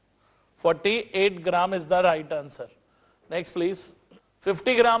 48 gram is the right answer. Next please.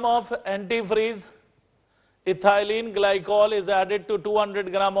 50 gram of antifreeze ethylene glycol is added to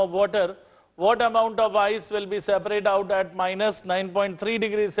 200 gram of water. What amount of ice will be separated out at minus 9.3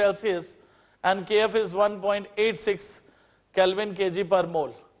 degrees Celsius and Kf is 1.86 Kelvin kg per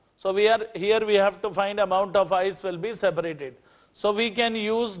mole. So we have to find amount of ice will be separated. So we can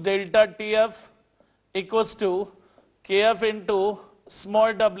use delta Tf equals to Kf into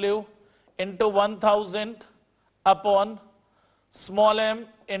small w into 1000 upon small m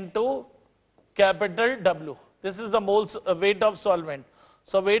into capital W. This is the moles weight of solvent.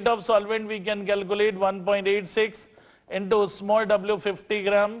 So weight of solvent we can calculate 1.86 into small w 50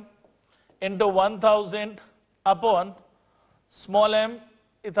 gram into 1000 upon small m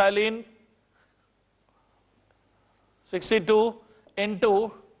ethylene 62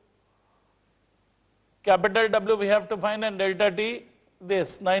 into capital W we have to find, and delta T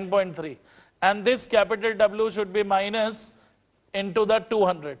this 9.3, and this capital W should be minus into the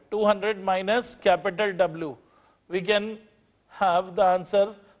 200. 200 minus capital W. We can have the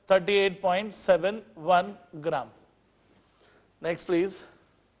answer 38.71 gram. Next please.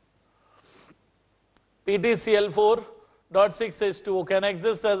 PtCl4.6H2O can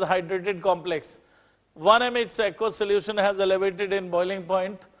exist as a hydrated complex. 1 mH aqueous solution has elevated in boiling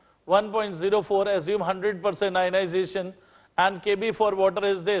point 1.04, assume 100% ionization, and Kb for water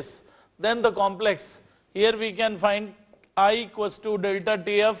is this. Then the complex, here we can find I equals to delta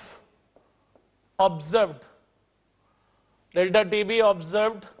Tf observed, delta Tb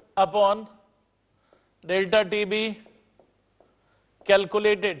observed upon delta Tb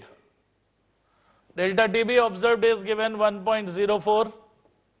calculated. Delta Tb observed is given 1.04.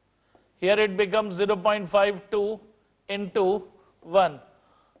 Here it becomes 0.52 into 1.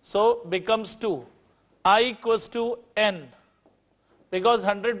 So becomes 2. I equals to N, because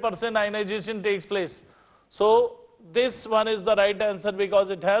 100% ionization takes place. So this one is the right answer because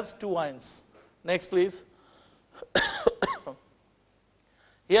it has 2 ions. Next please.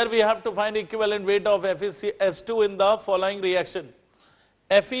 Here we have to find equivalent weight of FeS2 in the following reaction.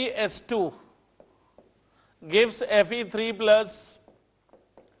 FeS2 gives Fe3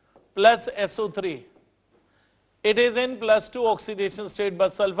 plus SO3. It is in +2 oxidation state,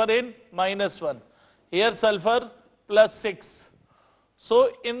 but sulfur in -1. Here sulfur +6.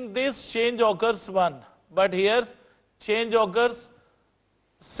 So in this change occurs 1, but here change occurs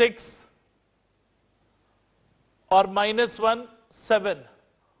 6 or -1, 7,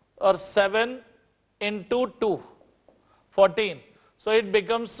 or 7 into 2, 14. So it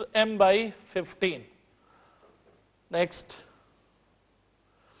becomes m by 15. Next.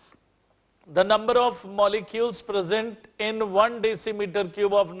 The number of molecules present in 1 decimeter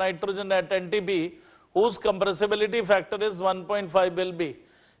cube of nitrogen at NTP whose compressibility factor is 1.5 will be.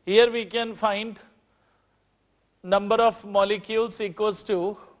 Here we can find number of molecules equals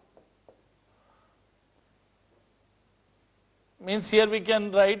to, means here we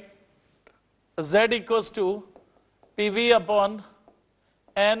can write Z equals to PV upon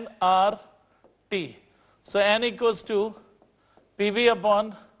nRT. So N equals to PV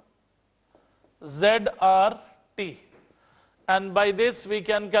upon ZRT, and by this we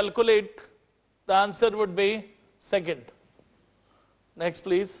can calculate, the answer would be second. Next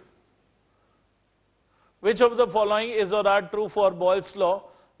please. Which of the following is or are true for Boyle's law?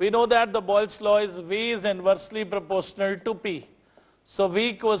 We know that the Boyle's law is V is inversely proportional to P. So V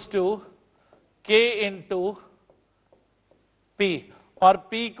equals to K into P, or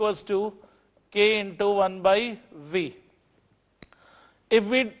P equals to K into 1 by V. If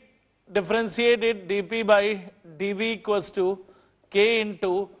we differentiate it, dP by dV equals to K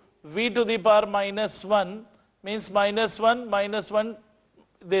into V to the power -1, means -1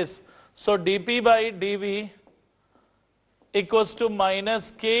 this. So dP by dV equals to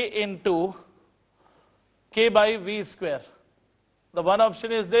minus K into K by V square. The one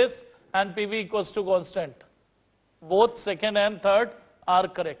option is this, and PV equals to constant. Both second and third are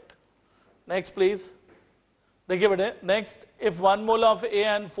correct. Next please. देखिए बेटे, next, if 1 mole of A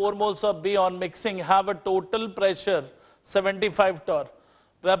and 4 moles of B on mixing have a total pressure 75 torr,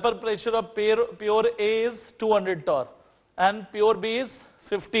 vapor pressure of pure A is 200 torr and pure B is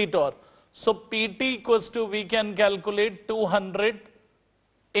 50 torr. So PT equals to, we can calculate 200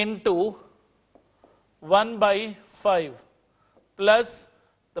 into 1 by 5 plus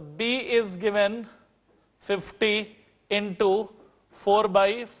the B is given 50 into 4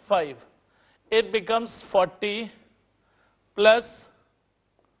 by 5. It becomes 40 plus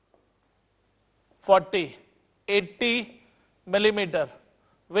 40, 80 millimeter,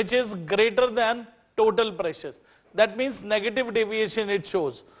 which is greater than total pressure. That means negative deviation it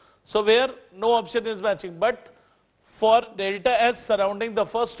shows. So where no option is matching, but for delta S surrounding, the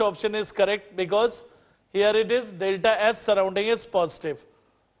first option is correct because here it is delta S surrounding is positive.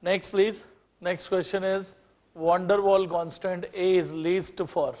 Next please. Next question is van der Waals constant A is least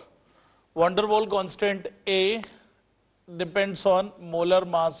for. Van der Waals constant A depends on molar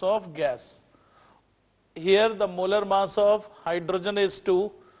mass of gas. Here the molar mass of hydrogen is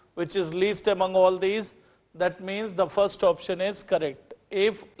 2, which is least among all these. That means the first option is correct.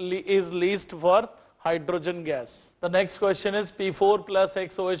 A is least for hydrogen gas. The next question is P4 plus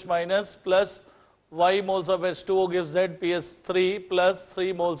XOH minus plus Y moles of H2O gives Z PS3 plus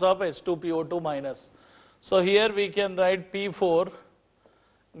 3 moles of H2PO2 minus. So here we can write P4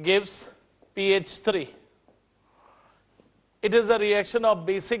 gives PH3. It is a reaction of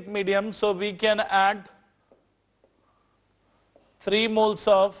basic medium, so we can add 3 moles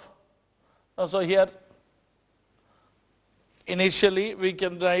of, so here initially we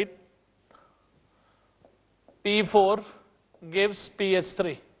can write P4 gives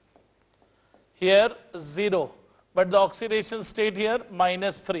PH3. Here 0, but the oxidation state here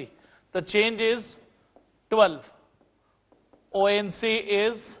 -3. The change is 12. ONC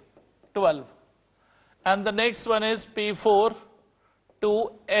is 12. And the next one is P4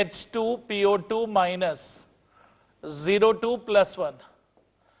 to H2PO2 minus 0,2 plus 1.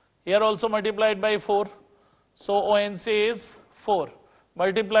 Here also multiplied by 4. So ONC is 4.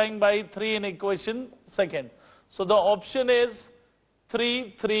 Multiplying by 3 in equation second. So the option is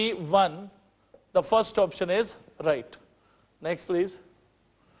 3, 3, 1. The first option is right. Next please.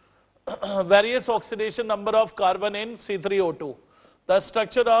 Various oxidation number of carbon in C3O2. The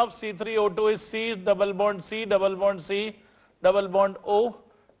structure of C3O2 is C double bond C double bond C double bond O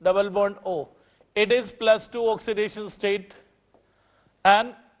double bond O. It is +2 oxidation state,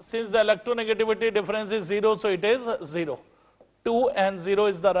 and since the electronegativity difference is 0, so it is 0. 2 and 0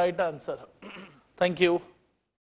 is the right answer. Thank you.